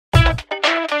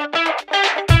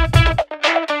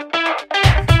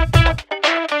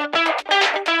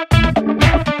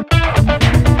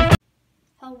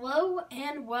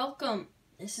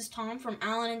Tom from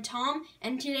Alan and Tom,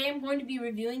 and today I'm going to be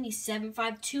reviewing the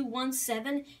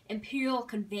 75217 Imperial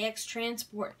Conveyex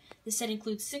transport. This set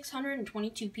includes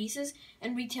 622 pieces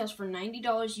and retails for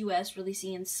 $90 US,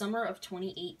 releasing in summer of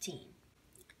 2018.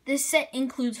 This set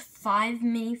includes 5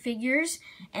 minifigures,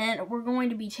 and we're going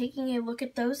to be taking a look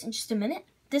at those in just a minute.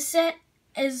 This set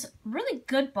is really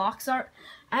good box art.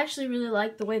 I actually really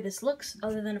like the way this looks,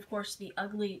 other than, of course, the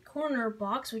ugly corner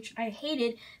box, which I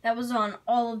hated. That was on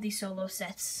all of the solo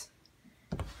sets.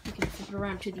 You can flip it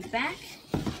around to the back.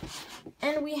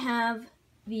 And we have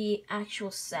the actual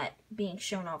set being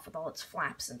shown off with all its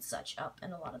flaps and such up,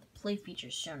 and a lot of the play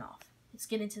features shown off. Let's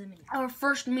get into the mini. Our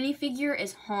first minifigure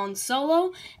is Han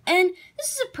Solo, and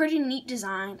this is a pretty neat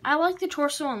design. I like the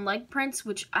torso and leg prints,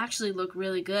 which actually look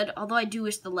really good, although I do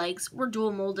wish the legs were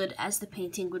dual molded, as the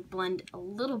painting would blend a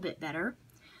little bit better.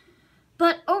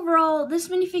 But overall, this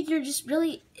minifigure just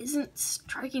really isn't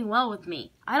striking well with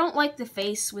me. I don't like the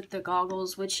face with the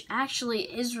goggles, which actually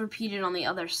is repeated on the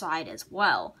other side as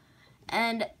well.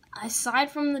 And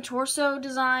aside from the torso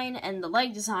design and the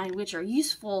leg design, which are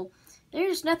useful,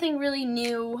 there's nothing really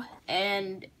new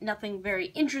and nothing very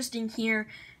interesting here,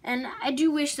 and I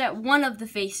do wish that one of the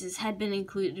faces had been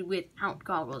included without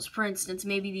goggles. For instance,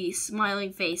 maybe the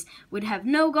smiling face would have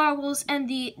no goggles and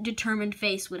the determined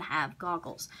face would have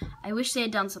goggles. I wish they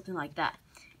had done something like that.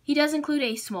 He does include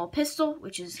a small pistol,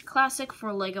 which is classic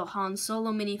for LEGO Han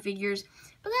Solo minifigures,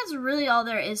 but that's really all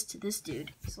there is to this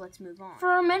dude, so let's move on.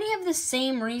 For many of the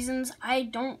same reasons, I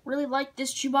don't really like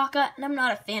this Chewbacca, and I'm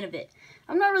not a fan of it.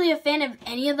 I'm not really a fan of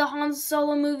any of the Han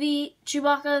Solo movie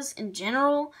Chewbaccas in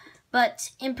general,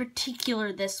 but in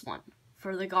particular this one,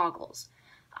 for the goggles.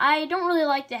 I don't really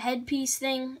like the headpiece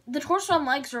thing. The torso and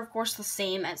legs are of course the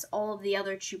same as all of the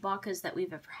other Chewbaccas that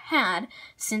we've ever had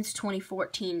since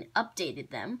 2014 updated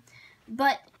them,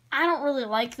 but I don't really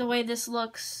like the way this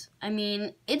looks. I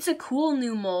mean, it's a cool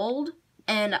new mold,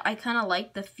 and I kind of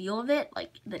like the feel of it,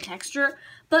 like the texture,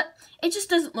 but it just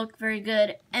doesn't look very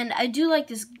good. And I do like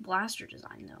this blaster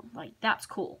design though, like that's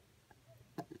cool,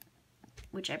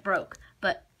 which I broke,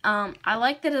 but I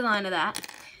like the design of that.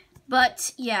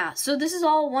 But yeah, so this is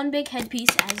all one big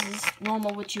headpiece, as is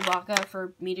normal with Chewbacca,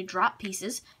 for me to drop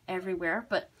pieces everywhere.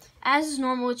 But as is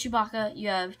normal with Chewbacca, you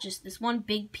have just this one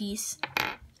big piece.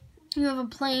 You have a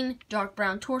plain dark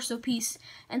brown torso piece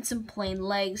and some plain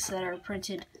legs that are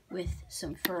printed with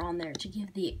some fur on there to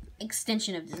give the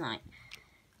extension of design.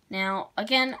 Now,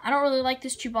 again, I don't really like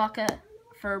this Chewbacca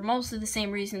for most of the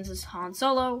same reasons as Han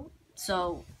Solo,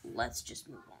 so let's just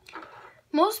move on.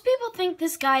 Most people think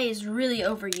this guy is really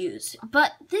overused,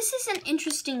 but this is an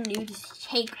interesting new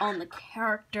take on the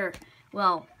character.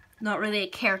 Well, not really a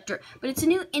character, but it's a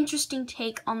new interesting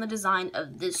take on the design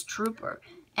of this trooper.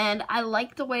 And I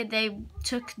like the way they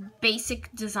took basic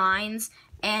designs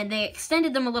and they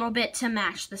extended them a little bit to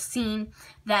match the scene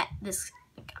that this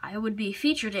guy would be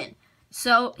featured in.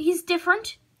 So he's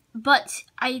different, but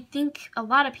I think a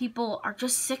lot of people are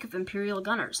just sick of Imperial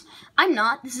gunners. I'm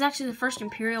not. This is actually the first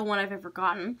Imperial one I've ever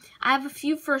gotten. I have a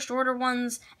few First Order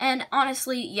ones, and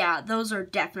honestly, yeah, those are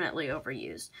definitely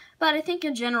overused. But I think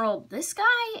in general, this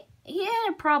guy, he had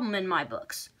a problem in my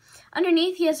books.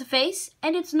 Underneath, he has a face,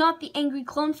 and it's not the angry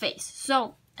clone face.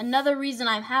 So, another reason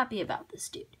I'm happy about this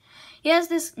dude. He has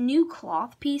this new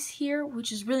cloth piece here,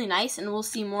 which is really nice, and we'll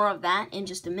see more of that in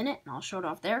just a minute, and I'll show it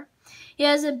off there. He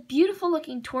has a beautiful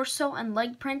looking torso and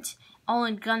leg print, all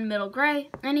in gunmetal gray,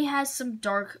 and he has some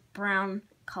dark brown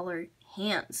colored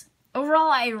hands.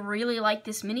 Overall, I really like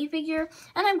this minifigure,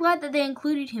 and I'm glad that they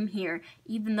included him here,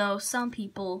 even though some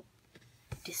people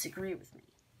disagree with me.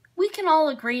 We can all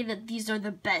agree that these are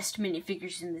the best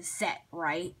minifigures in this set,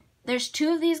 right? There's 2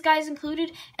 of these guys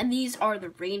included, and these are the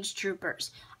range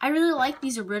troopers. I really like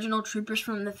these original troopers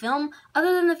from the film,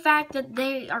 other than the fact that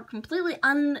they are completely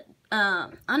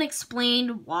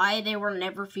unexplained why they were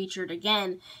never featured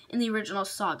again in the original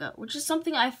saga, which is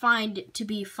something I find to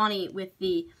be funny with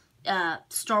the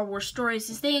Star Wars stories,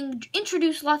 is they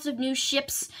introduce lots of new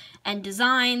ships and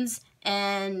designs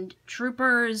and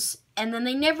troopers, and then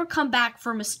they never come back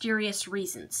for mysterious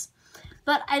reasons.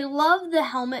 But I love the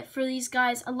helmet for these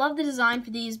guys. I love the design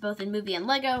for these, both in movie and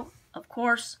LEGO. Of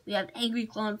course, we have angry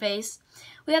clone face.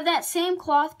 We have that same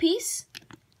cloth piece,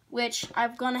 which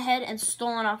I've gone ahead and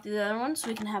stolen off the other one so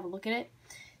we can have a look at it.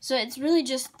 So it's really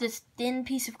just this thin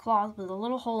piece of cloth with a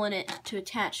little hole in it to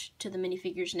attach to the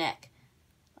minifigure's neck.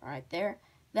 All right, there.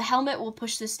 The helmet will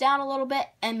push this down a little bit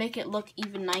and make it look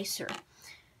even nicer.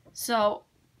 So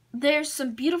there's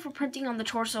some beautiful printing on the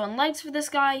torso and legs for this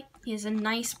guy. He has a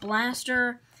nice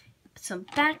blaster, some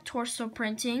back torso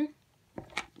printing.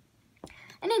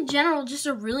 And in general, just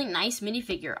a really nice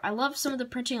minifigure. I love some of the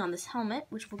printing on this helmet,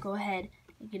 which we'll go ahead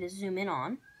and get a zoom in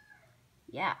on.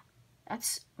 Yeah,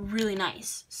 that's really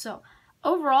nice. So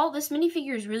overall, this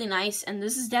minifigure is really nice, and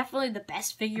this is definitely the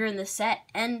best figure in the set,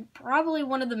 and probably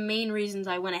one of the main reasons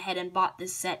I went ahead and bought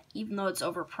this set, even though it's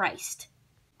overpriced.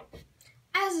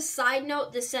 As a side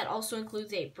note, this set also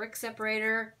includes a brick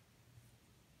separator.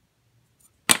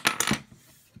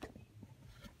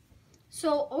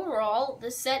 So overall,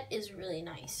 this set is really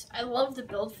nice. I love the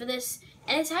build for this,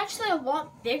 and it's actually a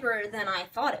lot bigger than I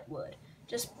thought it would.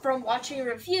 Just from watching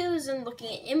reviews and looking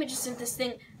at images of this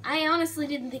thing, I honestly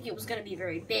didn't think it was going to be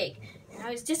very big. And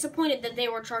I was disappointed that they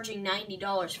were charging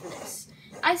 $90 for this.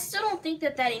 I still don't think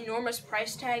that that enormous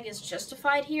price tag is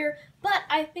justified here, but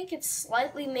I think it's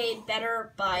slightly made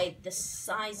better by the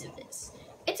size of this.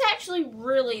 It's actually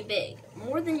really big,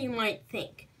 more than you might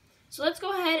think. So let's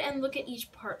go ahead and look at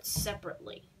each part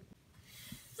separately.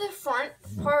 The front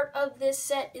part of this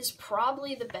set is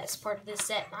probably the best part of this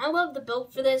set. I love the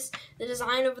build for this. The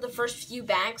design over the first few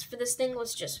bags for this thing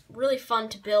was just really fun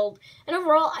to build. And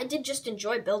overall, I did just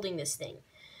enjoy building this thing.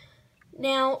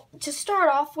 Now, to start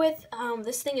off with,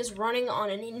 this thing is running on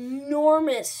an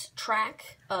enormous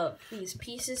track of these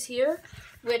pieces here,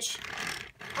 which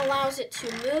allows it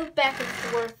to move back and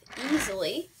forth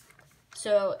easily.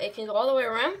 So it can go all the way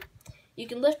around. You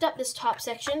can lift up this top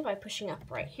section by pushing up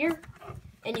right here,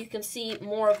 and you can see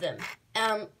more of them.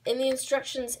 In the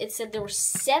instructions, it said there were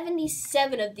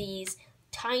 77 of these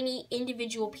tiny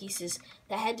individual pieces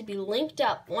that had to be linked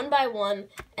up one by one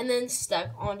and then stuck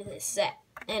onto this set.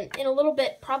 And in a little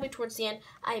bit, probably towards the end,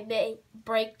 I may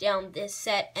break down this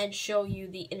set and show you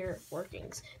the inner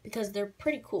workings because they're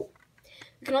pretty cool.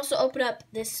 You can also open up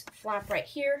this flap right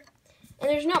here. And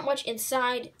there's not much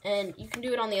inside, and you can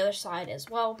do it on the other side as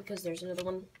well because there's another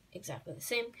one exactly the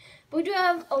same. But we do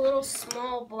have a little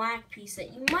small black piece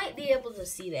that you might be able to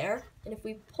see there. And if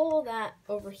we pull that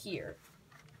over here,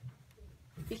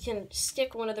 we can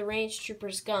stick one of the range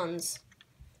troopers' guns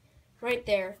right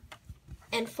there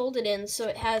and fold it in so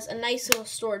it has a nice little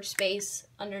storage space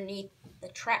underneath the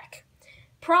track.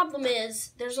 Problem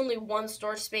is, there's only one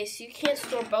storage space, so you can't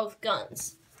store both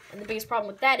guns. And the biggest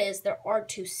problem with that is there are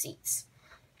 2 seats.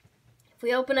 If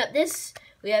we open up this,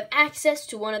 we have access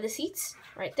to one of the seats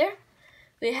right there.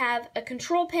 We have a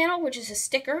control panel, which is a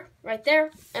sticker right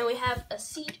there. And we have a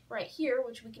seat right here,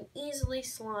 which we can easily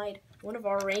slide one of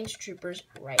our range troopers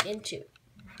right into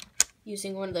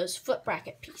using one of those foot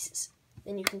bracket pieces.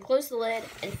 Then you can close the lid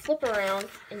and flip around,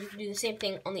 and you can do the same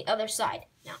thing on the other side.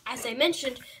 Now, as I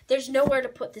mentioned, there's nowhere to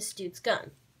put this dude's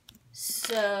gun.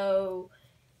 So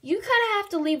you kind of have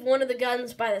to leave one of the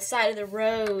guns by the side of the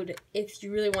road if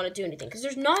you really want to do anything. Because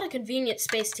there's not a convenient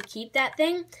space to keep that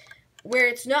thing where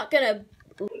it's not going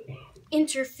to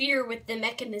interfere with the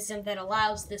mechanism that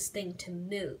allows this thing to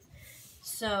move.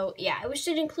 So, yeah, I wish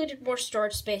they'd included more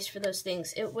storage space for those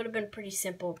things. It would have been pretty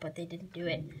simple, but they didn't do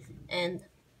it. And,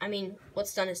 I mean,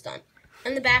 what's done is done.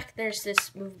 In the back, there's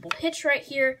this movable hitch right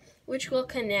here, which will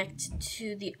connect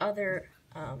to the other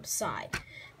side.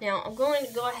 Now, I'm going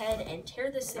to go ahead and tear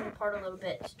this thing apart a little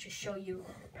bit to show you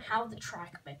how the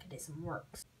track mechanism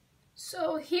works.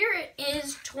 So here it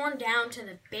is torn down to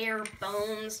the bare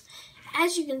bones.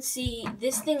 As you can see,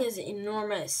 this thing is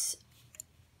enormous.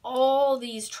 All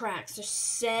these tracks, there's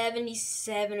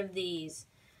 77 of these.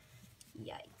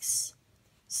 Yikes.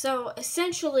 So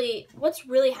essentially, what's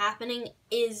really happening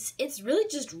is it's really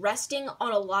just resting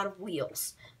on a lot of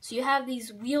wheels. So you have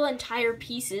these wheel and tire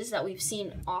pieces that we've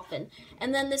seen often,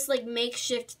 and then this like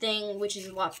makeshift thing, which is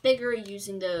a lot bigger,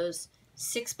 using those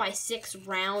 6x6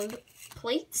 round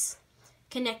plates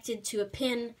connected to a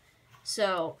pin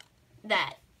so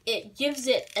that it gives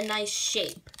it a nice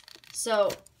shape.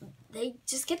 So they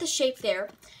just get the shape there.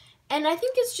 And I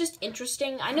think it's just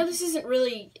interesting. I know this isn't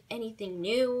really anything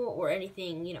new or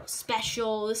anything, you know,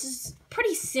 special. This is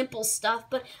pretty simple stuff,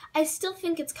 but I still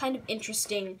think it's kind of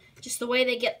interesting just the way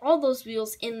they get all those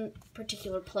wheels in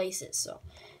particular places. So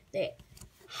they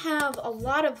have a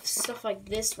lot of stuff like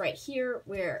this right here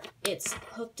where it's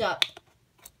hooked up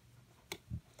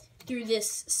through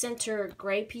this center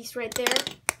gray piece right there.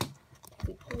 If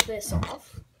we pull this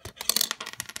off,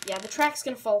 yeah, the track's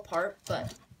gonna fall apart,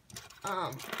 but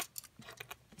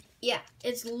yeah,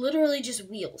 it's literally just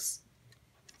wheels.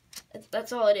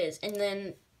 That's all it is. And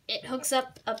then it hooks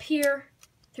up here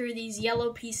through these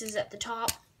yellow pieces at the top.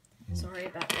 Sorry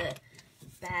about the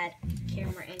bad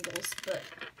camera angles, but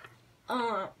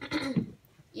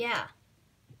yeah.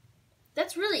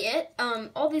 That's really it.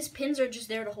 All these pins are just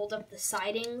there to hold up the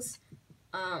sidings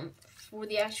for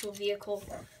the actual vehicle.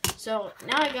 So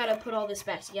now I gotta put all this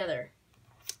back together.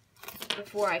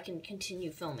 before I can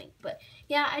continue filming. But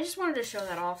yeah, I just wanted to show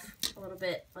that off a little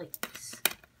bit. Like this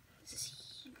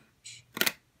is huge.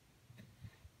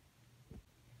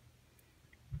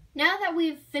 Now that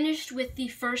we've finished with the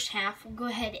first half, we'll go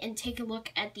ahead and take a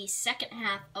look at the second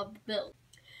half of the build.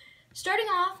 Starting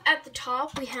off at the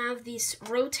top, we have this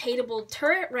rotatable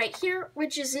turret right here,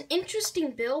 which is an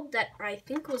interesting build that I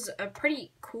think was a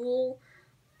pretty cool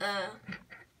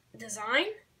design.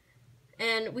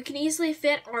 And we can easily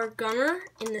fit our gunner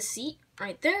in the seat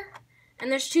right there. And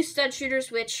there's 2 stud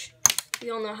shooters, which we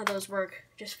all know how those work.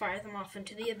 Just fire them off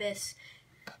into the abyss.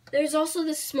 There's also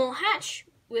this small hatch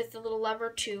with a little lever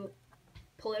to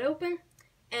pull it open.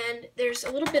 And there's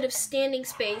a little bit of standing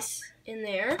space in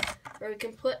there where we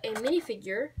can put a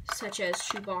minifigure, such as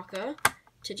Chewbacca,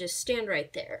 to just stand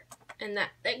right there. And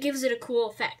that gives it a cool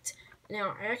effect.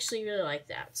 Now, I actually really like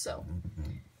that. So,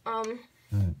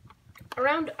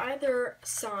 around either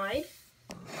side,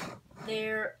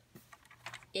 there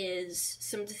is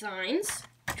some designs,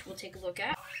 which we'll take a look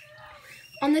at.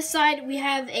 On this side, we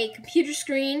have a computer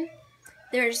screen.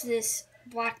 There's this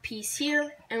black piece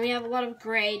here, and we have a lot of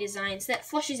gray designs that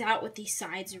flushes out with these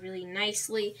sides really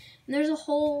nicely. And there's a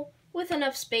hole with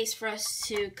enough space for us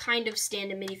to kind of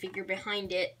stand a minifigure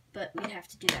behind it, but we'd have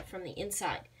to do that from the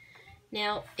inside.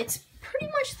 Now, it's pretty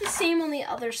much the same on the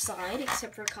other side,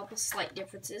 except for a couple slight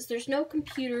differences. There's no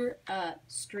computer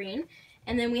screen,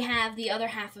 and then we have the other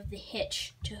half of the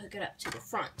hitch to hook it up to the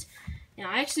front. Now,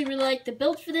 I actually really like the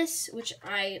build for this, which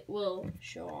I will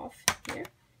show off here.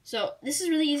 So, this is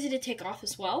really easy to take off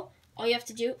as well. All you have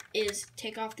to do is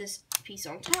take off this piece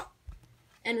on top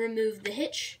and remove the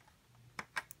hitch.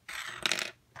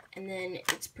 And then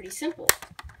it's pretty simple.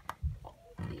 All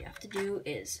you have to do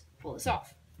is pull this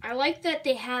off. I like that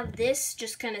they have this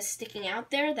just kind of sticking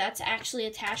out there. That's actually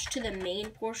attached to the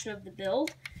main portion of the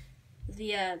build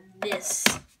via this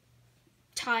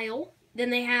tile. Then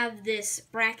they have this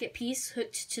bracket piece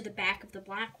hooked to the back of the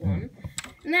black one.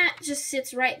 And that just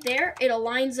sits right there. It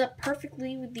aligns up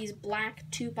perfectly with these black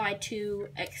 2x2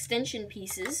 extension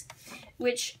pieces,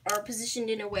 which are positioned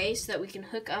in a way so that we can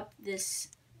hook up this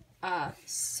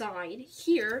side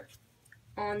here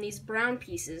on these brown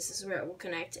pieces. This is where it will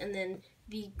connect. And then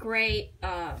the gray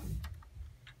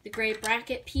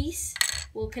bracket piece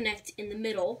will connect in the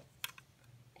middle.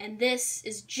 And this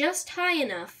is just high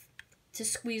enough to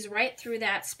squeeze right through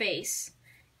that space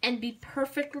and be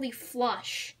perfectly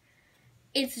flush.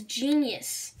 It's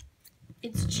genius.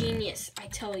 It's genius, I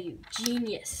tell you.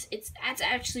 Genius. That's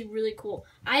actually really cool.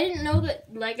 I didn't know that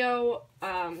Lego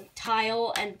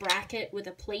tile and bracket with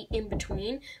a plate in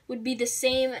between would be the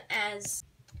same as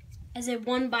a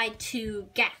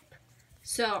 1x2 gap.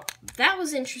 So that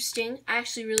was interesting. I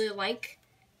actually really like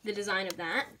the design of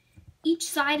that. Each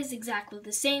side is exactly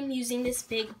the same using this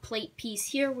big plate piece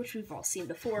here, which we've all seen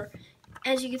before.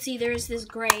 As you can see, there is this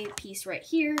gray piece right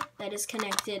here that is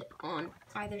connected on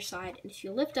either side. And if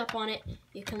you lift up on it,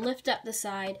 you can lift up the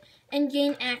side and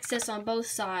gain access on both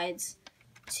sides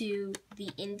to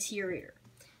the interior.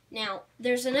 Now,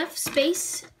 there's enough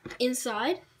space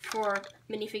inside for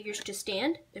minifigures to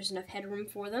stand. There's enough headroom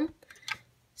for them.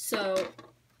 So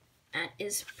that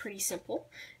is pretty simple.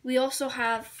 We also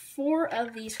have 4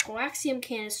 of these coaxium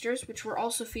canisters, which were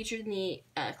also featured in the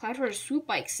Cloud Horror Swoop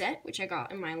Bike set, which I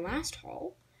got in my last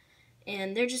haul.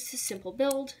 And they're just a simple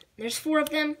build. There's 4 of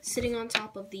them sitting on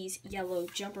top of these yellow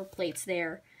jumper plates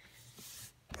there.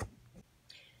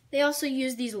 They also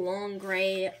use these long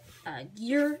gray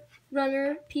gear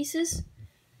runner pieces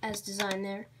as designed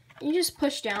there. And you just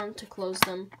push down to close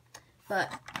them. But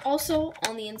also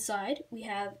on the inside, we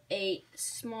have a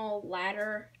small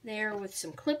ladder there with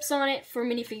some clips on it for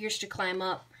minifigures to climb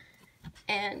up.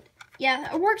 And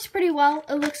yeah, it works pretty well.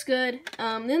 It looks good. The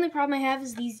only problem I have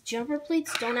is these jumper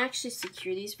plates don't actually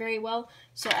secure these very well.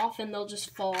 So often they'll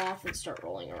just fall off and start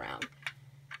rolling around.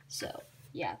 So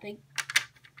yeah,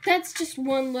 that's just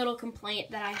one little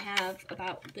complaint that I have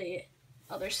about the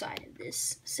other side of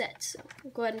this set. So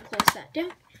we'll go ahead and close that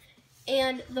down.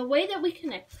 And the way that we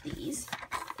connect these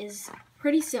is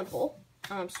pretty simple.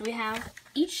 So we have,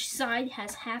 each side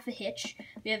has half a hitch.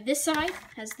 We have this side,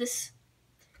 has this,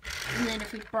 and then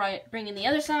if we bring in the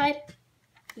other side,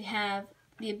 we have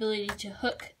the ability to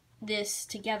hook this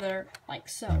together like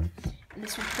so. And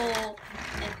this will pull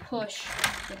and push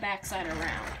the backside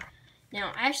around.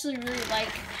 Now, I actually really like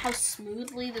how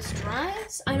smoothly this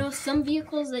drives. I know some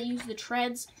vehicles that use the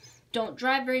treads don't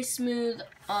drive very smooth,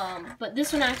 but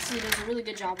this one actually does a really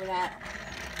good job of that.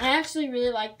 I actually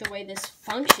really like the way this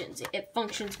functions. It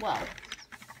functions well.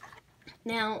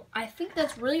 Now, I think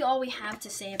that's really all we have to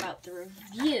say about the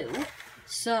review.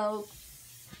 So,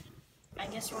 I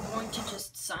guess we're going to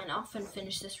just sign off and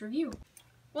finish this review.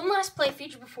 One last play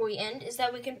feature before we end is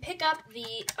that we can pick up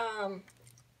the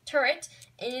turret.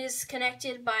 It is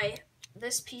connected by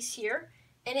this piece here,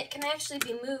 and it can actually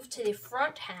be moved to the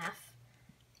front half.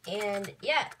 And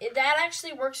yeah, that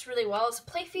actually works really well as a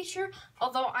play feature,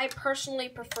 although I personally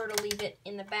prefer to leave it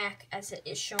in the back as it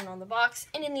is shown on the box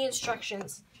and in the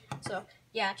instructions. So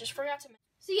yeah, just forgot to mention.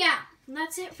 So yeah,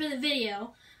 that's it for the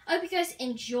video. I hope you guys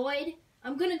enjoyed.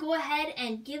 I'm going to go ahead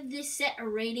and give this set a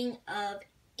rating of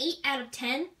 8 out of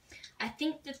 10. I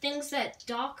think the things that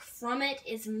dock from it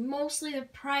is mostly the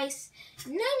price.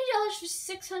 $90 for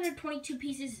 622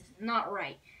 pieces is not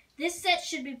right. This set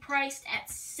should be priced at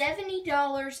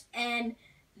 $70, and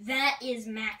that is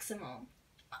maximum.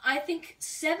 I think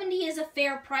 70 is a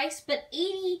fair price, but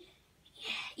 80,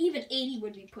 even 80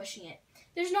 would be pushing it.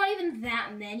 There's not even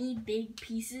that many big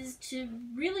pieces to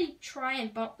really try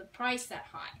and bump the price that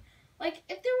high. Like,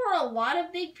 if there were a lot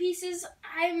of big pieces,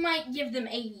 I might give them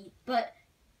 80, but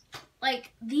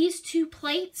like these two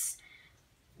plates,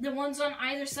 the ones on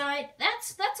either side,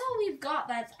 that's all we've got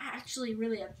that's actually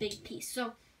really a big piece.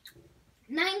 So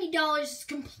 $90 is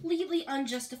completely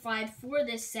unjustified for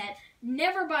this set.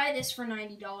 Never buy this for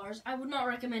 $90. I would not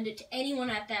recommend it to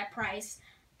anyone at that price.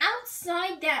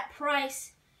 Outside that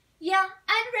price, yeah,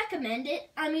 I'd recommend it.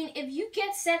 I mean, if you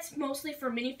get sets mostly for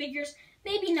minifigures,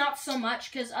 maybe not so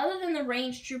much, because other than the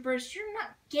range troopers, you're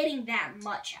not getting that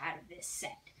much out of this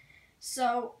set.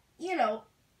 So, you know,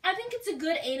 I think it's a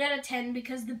good 8 out of 10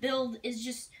 because the build is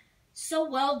just so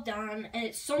well done and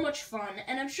it's so much fun.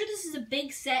 And I'm sure this is a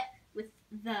big set with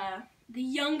the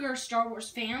younger Star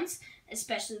Wars fans,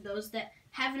 especially those that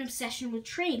have an obsession with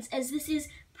trains, as this is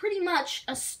pretty much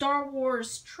a Star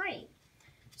Wars train.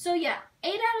 So yeah,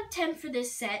 8 out of 10 for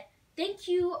this set. Thank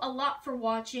you a lot for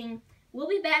watching. We'll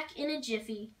be back in a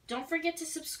jiffy. Don't forget to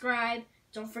subscribe.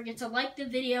 Don't forget to like the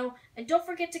video. And don't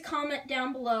forget to comment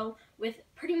down below with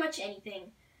pretty much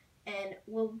anything. And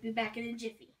we'll be back in a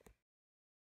jiffy.